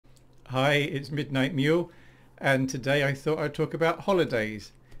Hi, it's Midnight Mule, and today I thought I'd talk about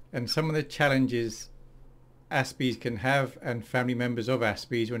holidays and some of the challenges Aspies can have and family members of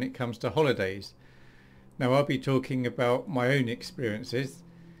Aspies when it comes to holidays. Now, I'll be talking about my own experiences.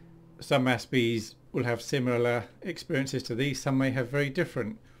 Some Aspies will have similar experiences to these, some may have very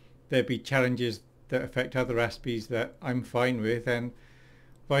different. There'll be challenges that affect other Aspies that I'm fine with, and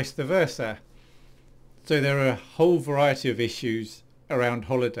vice versa. So, there are a whole variety of issues around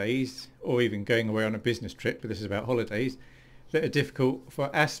holidays or even going away on a business trip, but this is about holidays, that are difficult for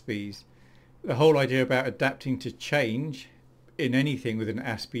Aspies. The whole idea about adapting to change in anything with an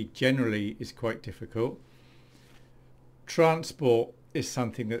Aspie generally is quite difficult. Transport is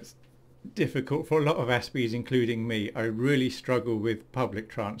something that's difficult for a lot of Aspies, including me. I really struggle with public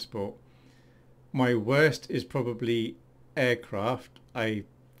transport. My worst is probably aircraft. I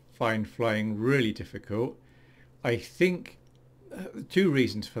find flying really difficult. I think two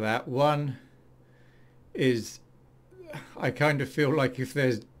reasons for that. One is I kind of feel like if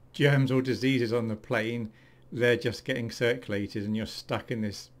there's germs or diseases on the plane, they're just getting circulated and you're stuck in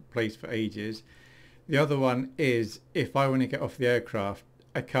this place for ages. The other one is if I want to get off the aircraft,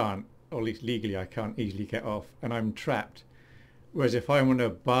 I can't, or at least legally I can't easily get off, and I'm trapped. Whereas if I'm on a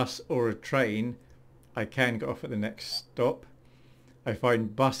bus or a train, I can get off at the next stop. I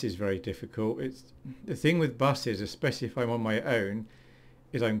find buses very difficult. It's the thing with buses, especially if I'm on my own,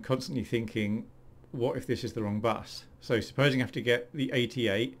 is I'm constantly thinking, what if this is the wrong bus? So supposing I have to get the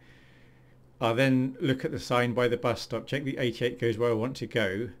 88, I'll then look at the sign by the bus stop, check the 88 goes where I want to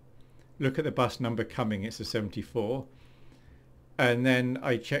go, look at the bus number coming, it's a 74, and then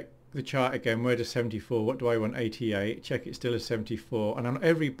I check the chart again, where does 74, what do I want, 88, check it's still a 74, and on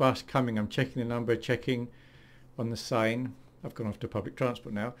every bus coming I'm checking the number, checking on the sign. I've gone off to public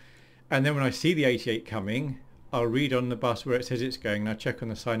transport now, and then when I see the 88 coming, I'll read on the bus where it says it's going, and I'll check on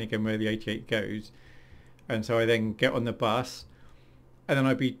the sign again where the 88 goes, and so I then get on the bus, and then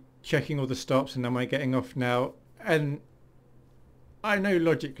I'll be checking all the stops, and am I getting off now? And I know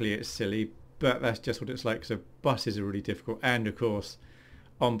logically it's silly, but that's just what it's like. So buses are really difficult, and of course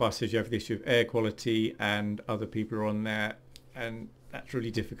on buses you have the issue of air quality and other people are on there, and that's really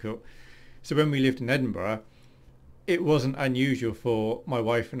difficult. So when we lived in Edinburgh, it wasn't unusual for my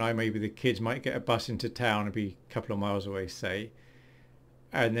wife and I, maybe the kids might get a bus into town and be a couple of miles away, say,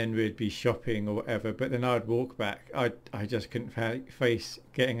 and then we'd be shopping or whatever, but then I'd walk back. I just couldn't face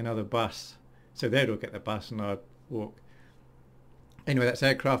getting another bus. So they'd all get the bus and I'd walk. Anyway, that's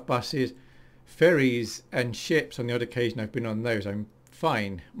aircraft, buses, ferries and ships. On the odd occasion I've been on those, I'm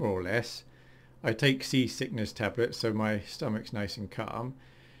fine, more or less. I take seasickness tablets so my stomach's nice and calm.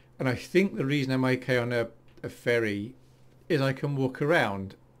 And I think the reason I'm okay on a ferry is I can walk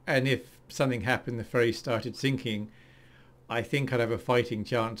around, and if something happened, the ferry started sinking, I think I'd have a fighting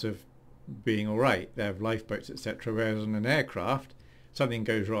chance of being all right. They have lifeboats, etc. Whereas on an aircraft, something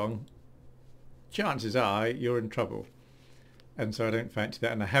goes wrong, chances are you're in trouble. And so I don't fancy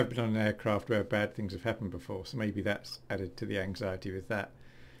that, and I have been on an aircraft where bad things have happened before, so maybe that's added to the anxiety with that.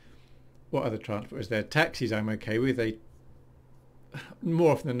 What other transport is there? Taxis I'm okay with. They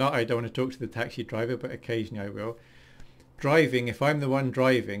more often than not, I don't want to talk to the taxi driver, but occasionally I will. Driving, if I'm the one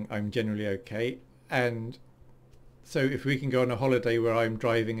driving, I'm generally okay. And so if we can go on a holiday where I'm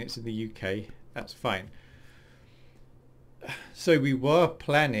driving, it's in the UK, that's fine. So we were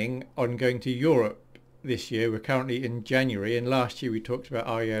planning on going to Europe this year. We're currently in January, and last year we talked about,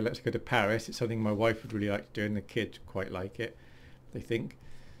 oh yeah, let's go to Paris. It's something my wife would really like to do, and the kids quite like it, they think.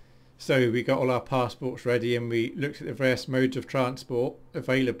 So we got all our passports ready and we looked at the various modes of transport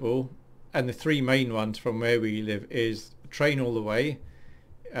available, and the three main ones from where we live is train all the way,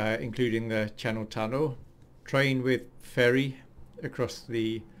 including the Channel Tunnel, train with ferry across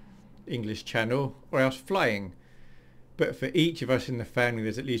the English Channel, or else flying. But for each of us in the family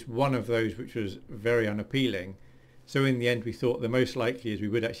there's at least one of those which was very unappealing. So in the end we thought the most likely is we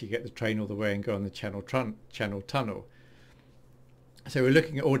would actually get the train all the way and go on the Channel Tunnel. So we're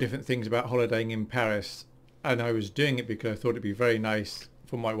looking at all different things about holidaying in Paris, and I was doing it because I thought it'd be very nice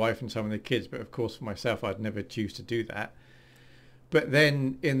for my wife and some of the kids, but of course for myself I'd never choose to do that. But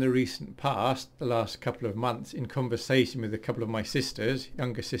then in the recent past, the last couple of months, in conversation with a couple of my sisters,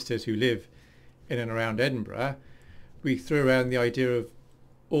 younger sisters who live in and around Edinburgh, we threw around the idea of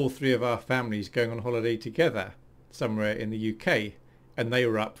all three of our families going on holiday together somewhere in the UK, and they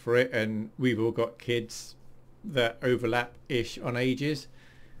were up for it, and we've all got kids that overlap-ish on ages,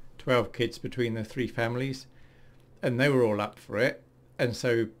 12 kids between the three families, and they were all up for it. And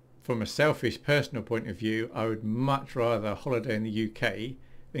so from a selfish personal point of view, I would much rather holiday in the UK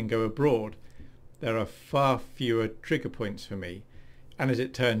than go abroad. There are far fewer trigger points for me, And as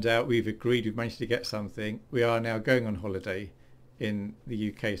it turns out, we've managed to get something. We are now going on holiday in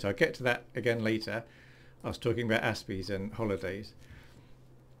the UK. So I'll get to that again later. I was talking about aspies and holidays.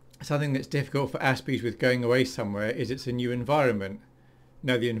 Something that's difficult for aspies with going away somewhere is it's a new environment.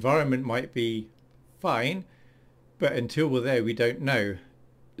 Now the environment might be fine, but until we're there, we don't know.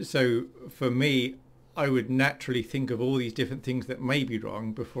 So for me, I would naturally think of all these different things that may be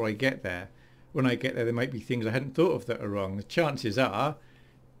wrong before I get there. When I get there, there might be things I hadn't thought of that are wrong. The chances are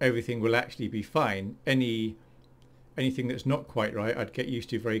everything will actually be fine. Anything that's not quite right, I'd get used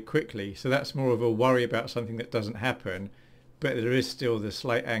to very quickly. So that's more of a worry about something that doesn't happen. But there is still the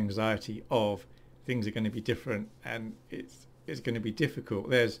slight anxiety of things are going to be different, and it's going to be difficult.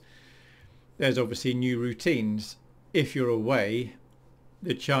 There's obviously new routines. If you're away,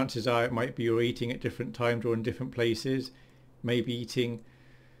 the chances are it might be you're eating at different times or in different places, maybe eating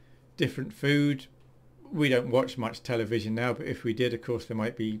different food. We don't watch much television now, but if we did, of course, there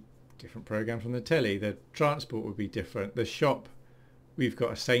might be different programs on the telly. The transport would be different. The shop, we've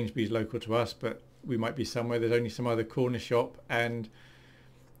got a Sainsbury's local to us, but we might be somewhere there's only some other corner shop and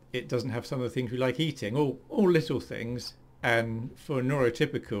it doesn't have some of the things we like eating. All little things, and for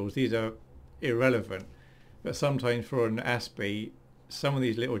neurotypicals these are irrelevant, but sometimes for an aspie some of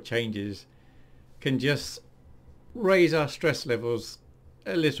these little changes can just raise our stress levels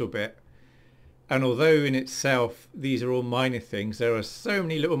a little bit. And although in itself these are all minor things, there are so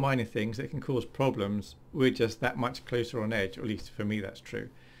many little minor things that can cause problems. We're just that much closer on edge, or at least for me that's true.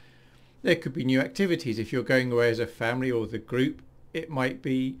 There could be new activities. If you're going away as a family or the group, it might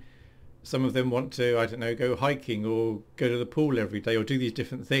be some of them want to, I don't know, go hiking or go to the pool every day or do these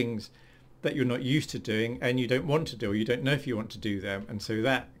different things that you're not used to doing and you don't want to do, or you don't know if you want to do them. And so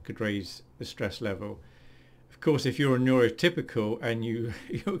that could raise the stress level. Of course, if you're a neurotypical and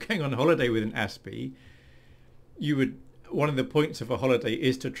you're going on holiday with an aspie, one of the points of a holiday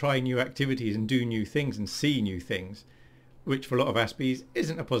is to try new activities and do new things and see new things, which for a lot of aspies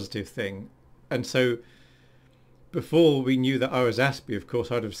isn't a positive thing. And so before we knew that I was aspie, of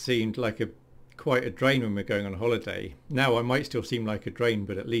course, I'd have seemed like quite a drain when we're going on holiday. Now I might still seem like a drain,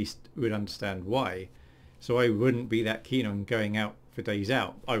 but at least we'd understand why. So I wouldn't be that keen on going out for days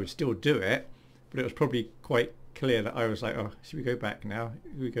out. I would still do it, but it was probably quite clear that I was like, oh, should we go back now?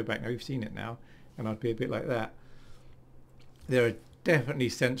 We've seen it now. And I'd be a bit like that. There are definitely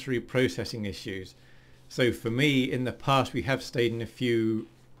sensory processing issues. So for me, in the past, we have stayed in a few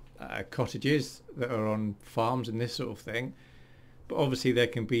cottages that are on farms and this sort of thing. But obviously there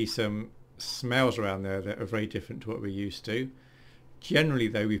can be some smells around there that are very different to what we're used to. Generally,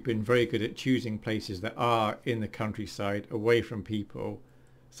 though, we've been very good at choosing places that are in the countryside, away from people.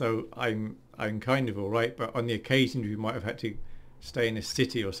 So I'm kind of all right. But on the occasions we might have had to stay in a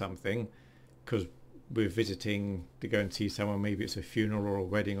city or something because we're visiting to go and see someone, maybe it's a funeral or a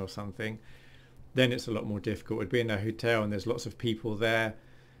wedding or something, then it's a lot more difficult. We'd be in a hotel and there's lots of people there,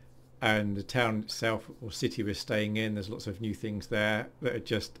 and the town itself or city we're staying in, there's lots of new things there that are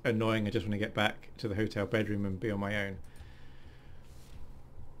just annoying. I just want to get back to the hotel bedroom and be on my own.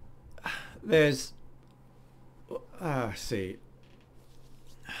 There's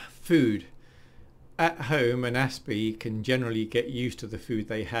food. At home, an aspie can generally get used to the food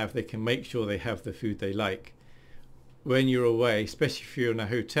they have. They can make sure they have the food they like. When you're away, especially if you're in a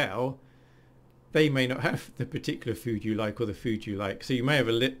hotel, they may not have the particular food you like or the food you like. So you may have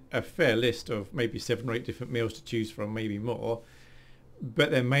a fair list of maybe 7 or 8 different meals to choose from, maybe more,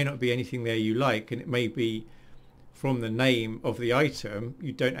 but there may not be anything there you like, and it may be from the name of the item,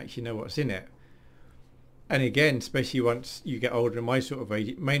 you don't actually know what's in it. And again, especially once you get older, in my sort of age,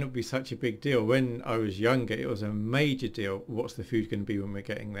 it may not be such a big deal. When I was younger, it was a major deal. What's the food going to be when we're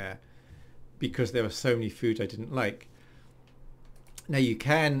getting there? Because there were so many foods I didn't like. Now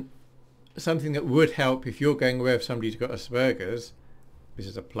something that would help if you're going away with somebody who's got Asperger's, this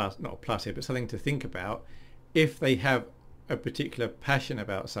is not a plus here, but something to think about. If they have a particular passion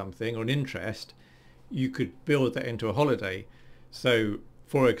about something or an interest, you could build that into a holiday. So,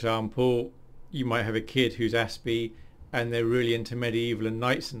 for example, you might have a kid who's aspie and they're really into medieval and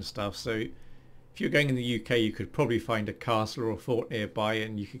knights and stuff. So if you're going in the UK, you could probably find a castle or a fort nearby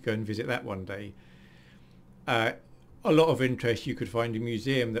and you could go and visit that one day. A lot of interest, you could find a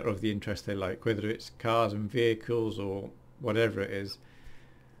museum that are of the interest they like, whether it's cars and vehicles or whatever it is.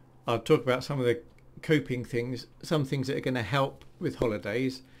 I'll talk about some of the coping things, some things that are going to help with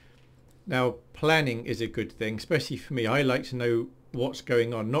holidays. Now, planning is a good thing, especially for me. I like to know what's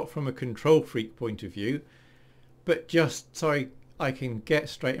going on, not from a control freak point of view, but just so I can get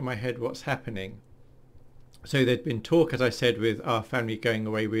straight in my head what's happening. So there'd been talk, as I said, with our family going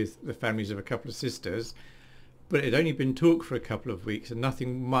away with the families of a couple of sisters, but it had only been talk for a couple of weeks and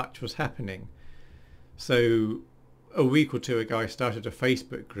nothing much was happening. So a week or two ago I started a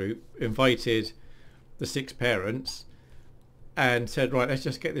Facebook group, invited the 6 parents and said, right, let's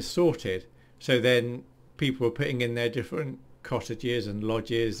just get this sorted. So then people were putting in their different cottages and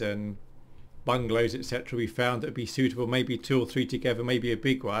lodges and bungalows, etc. We found that would be suitable, maybe 2 or 3 together, maybe a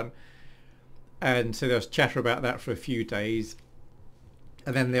big one. And so there was chatter about that for a few days.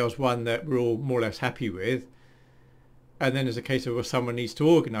 And then there was one that we're all more or less happy with. And then there's a case of, well, someone needs to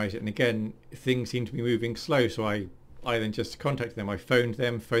organise it. And again, things seem to be moving slow. So I then just contacted them. I phoned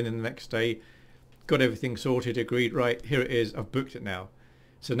them the next day, got everything sorted, agreed, right, here it is, I've booked it now.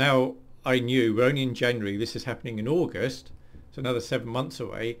 So now I knew we're only in January, this is happening in August, so another 7 months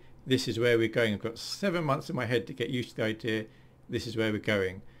away, this is where we're going. I've got 7 months in my head to get used to the idea, this is where we're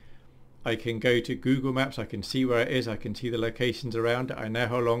going. I can go to Google Maps, I can see where it is, I can see the locations around it, I know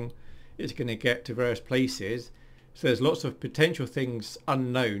how long it's going to get to various places. So there's lots of potential things,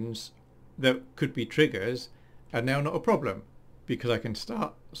 unknowns, that could be triggers, and now not a problem, because I can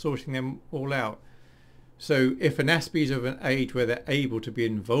start sorting them all out. So if an aspie is of an age where they're able to be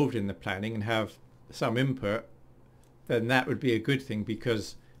involved in the planning and have some input, then that would be a good thing,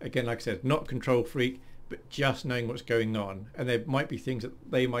 because again, like I said, not control freak, but just knowing what's going on. And there might be things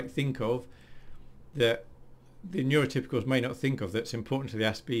that they might think of that the neurotypicals may not think of, that's important to the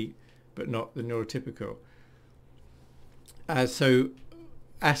aspie but not the neurotypical. So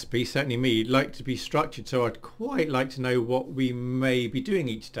aspie, certainly me, like to be structured, so I'd quite like to know what we may be doing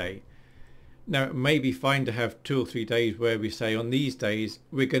each day. Now, it may be fine to have 2 or 3 days where we say on these days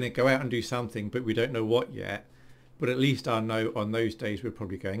we're going to go out and do something, but we don't know what yet. But at least I'll know on those days we're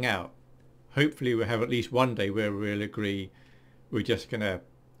probably going out. Hopefully we'll have at least one day where we'll agree we're just going to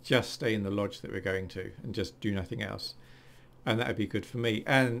just stay in the lodge that we're going to and just do nothing else. And that would be good for me.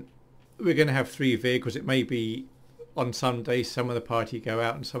 And we're going to have 3 vehicles. It may be on some days some of the party go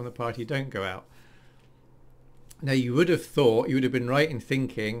out and some of the party don't go out. Now, you would have thought, you would have been right in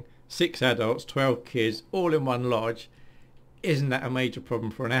thinking 6 adults, 12 kids, all in one lodge, isn't that a major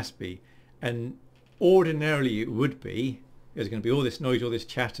problem for an aspie? And ordinarily it would be. There's going to be all this noise, all this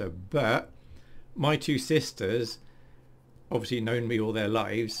chatter, but my 2 sisters, obviously known me all their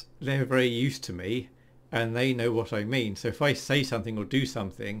lives, they're very used to me and they know what I mean. So if I say something or do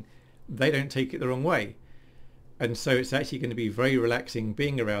something, they don't take it the wrong way. And so it's actually going to be very relaxing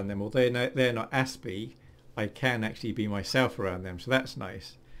being around them. Although they're not aspie, I can actually be myself around them, so that's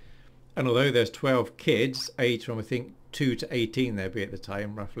nice. And although there's 12 kids, aged from I think 2 to 18 there'd be at the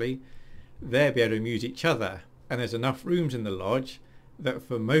time roughly, they'll be able to amuse each other. And there's enough rooms in the lodge that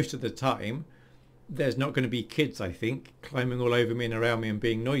for most of the time there's not going to be kids, I think, climbing all over me and around me and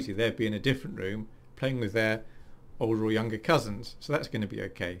being noisy. They'll be in a different room playing with their older or younger cousins, so that's going to be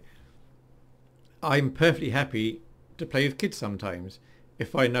okay. I'm perfectly happy to play with kids sometimes.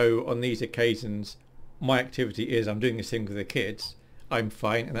 If I know on these occasions my activity is I'm doing this thing with the kids, I'm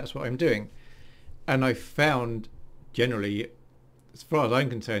fine, and that's what I'm doing. And I found generally, as far as I'm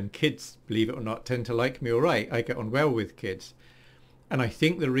concerned, kids, believe it or not, tend to like me all right. I get on well with kids. And I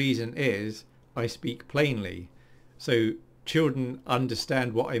think the reason is I speak plainly. So children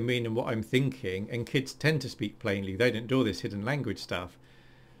understand what I mean and what I'm thinking, and kids tend to speak plainly. They don't do all this hidden language stuff.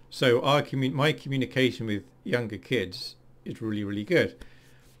 So my communication with younger kids is really, really good.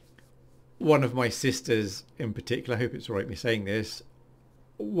 One of my sisters in particular, I hope it's all right me saying this,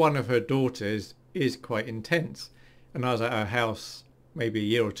 one of her daughters is quite intense. And I was at her house maybe a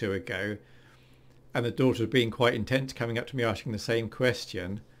year or 2 ago, and the daughter was being quite intense, coming up to me asking the same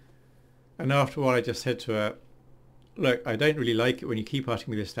question. And after a while I just said to her, look, I don't really like it when you keep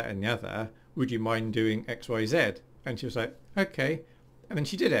asking me this, that and the other. Would you mind doing X, Y, Z? And she was like, okay. And then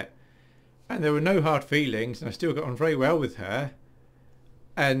she did it. And there were no hard feelings, and I still got on very well with her.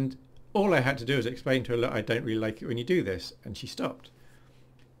 And all I had to do was explain to her, look, I don't really like it when you do this. And she stopped.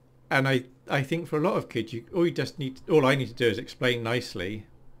 And I think for a lot of kids, all I need to do is explain nicely,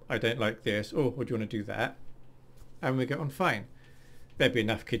 I don't like this, or what do you want to do that? And we get on fine. There'd be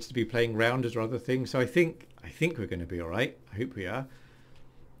enough kids to be playing rounders or other things. So I think we're going to be all right. I hope we are.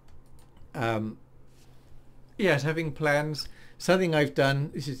 Yes, having plans. Something I've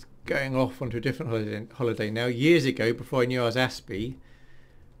done, this is going off onto a different holiday now. Years ago, before I knew I was aspie,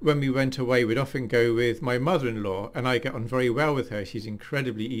 when we went away, we'd often go with my mother-in-law, and I get on very well with her. She's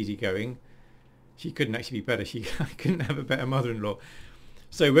incredibly easygoing. She couldn't actually be better. I couldn't have a better mother-in-law.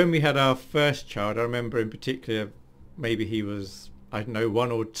 So when we had our first child, I remember in particular, maybe he was, I don't know,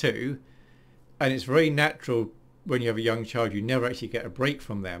 1 or 2, and it's very natural when you have a young child, you never actually get a break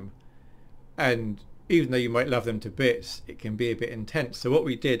from them. And even though you might love them to bits, it can be a bit intense. So what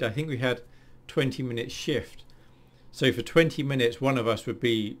we did, I think we had 20-minute shift So for 20 minutes, one of us would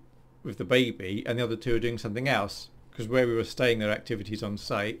be with the baby and the other two are doing something else, because where we were staying, there are activities on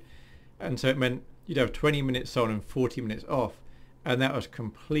site. And so it meant you'd have 20 minutes on and 40 minutes off. And that was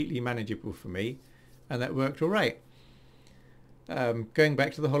completely manageable for me. And that worked all right. Going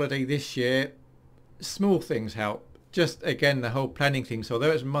back to the holiday this year, small things help. Just again, the whole planning thing. So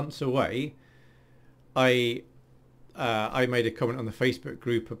although it's months away, I made a comment on the Facebook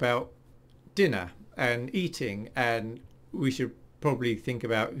group about dinner and eating, and we should probably think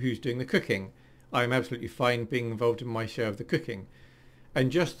about who's doing the cooking. I'm absolutely fine being involved in my share of the cooking,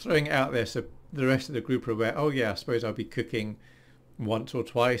 and just throwing it out there so the rest of the group are aware. Oh yeah, I suppose I'll be cooking once or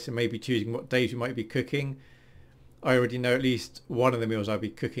twice, and maybe choosing what days we might be cooking. I already know at least one of the meals I'll be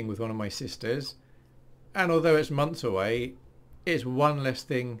cooking with one of my sisters, and although it's months away, it's one less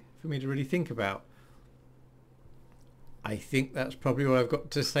thing for me to really think about. I think that's probably all I've got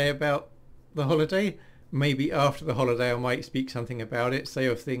to say about the holiday. Maybe after the holiday I might speak something about it, say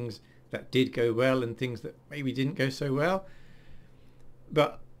of things that did go well and things that maybe didn't go so well.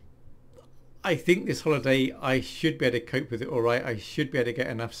 But I think this holiday I should be able to cope with it all right. I should be able to get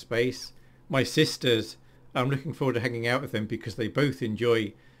enough space. My sisters, I'm looking forward to hanging out with them because they both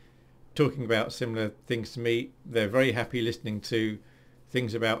enjoy talking about similar things to me. They're very happy listening to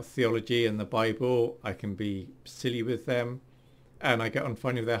things about theology and the Bible. I can be silly with them, and I get on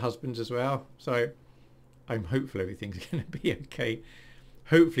fine with their husbands as well. So I'm hopeful everything's going to be okay.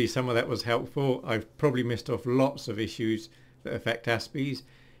 Hopefully some of that was helpful. I've probably missed off lots of issues that affect Aspies.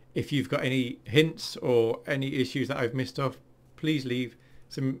 If you've got any hints or any issues that I've missed off, please leave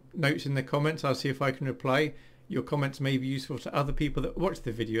some notes in the comments. I'll see if I can reply. Your comments may be useful to other people that watch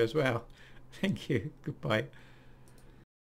the video as well. Thank you. Goodbye.